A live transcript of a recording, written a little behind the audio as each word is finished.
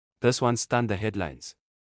This one stunned the headlines.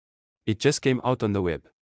 It just came out on the web.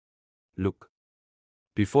 Look.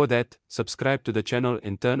 Before that, subscribe to the channel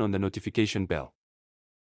and turn on the notification bell.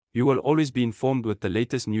 You will always be informed with the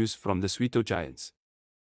latest news from the Soweto Giants.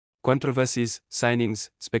 Controversies, signings,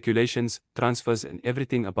 speculations, transfers and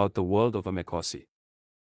everything about the world of Amakhosi.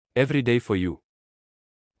 Every day for you.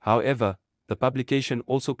 However, the publication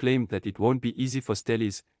also claimed that it won't be easy for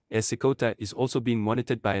Stellies, as Sekota is also being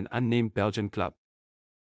monitored by an unnamed Belgian club.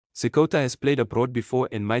 Sekota has played abroad before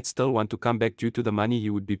and might still want to come back due to the money he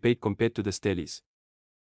would be paid compared to the Stellies.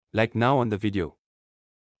 Like now on the video.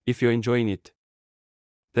 If you're enjoying it.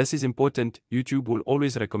 This is important, YouTube will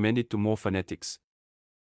always recommend it to more fanatics.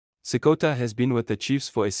 Sekota has been with the Chiefs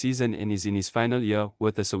for a season and is in his final year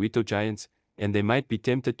with the Soweto Giants, and they might be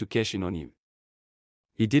tempted to cash in on him.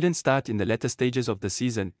 He didn't start in the latter stages of the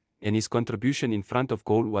season, and his contribution in front of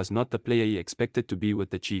goal was not the player he expected to be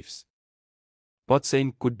with the Chiefs.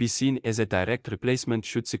 Potsane could be seen as a direct replacement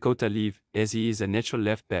should Sekota leave, as he is a natural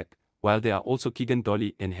left back, while there are also Keegan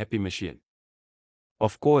Dolly and Happy Machine.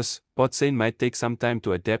 Of course, Potsane might take some time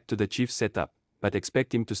to adapt to the Chiefs setup, but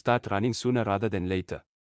expect him to start running sooner rather than later.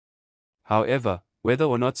 However, whether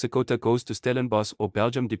or not Sekota goes to Stellenbosch or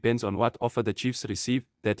Belgium depends on what offer the Chiefs receive,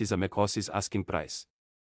 that is Amakhosi's asking price.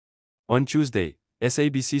 On Tuesday,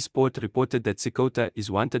 SABC Sport reported that Sekota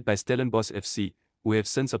is wanted by Stellenbosch FC, who have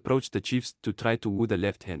since approached the Chiefs to try to woo the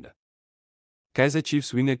left-hander. Kizer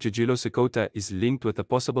Chiefs winger Jijilo Sekota is linked with a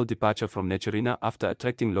possible departure from Naturena after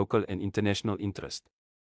attracting local and international interest.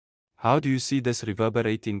 How do you see this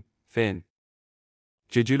reverberating, fan?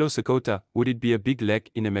 Jijilo Sekota, would it be a big lack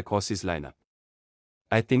in Amakhosi's lineup?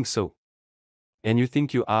 I think so. And you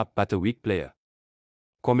think you are but a weak player?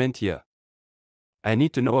 Comment here. I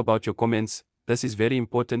need to know about your comments, this is very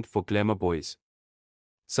important for Glamour Boys.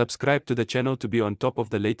 Subscribe to the channel to be on top of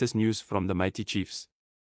the latest news from the mighty Chiefs.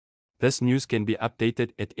 This news can be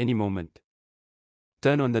updated at any moment.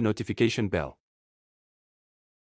 Turn on the notification bell.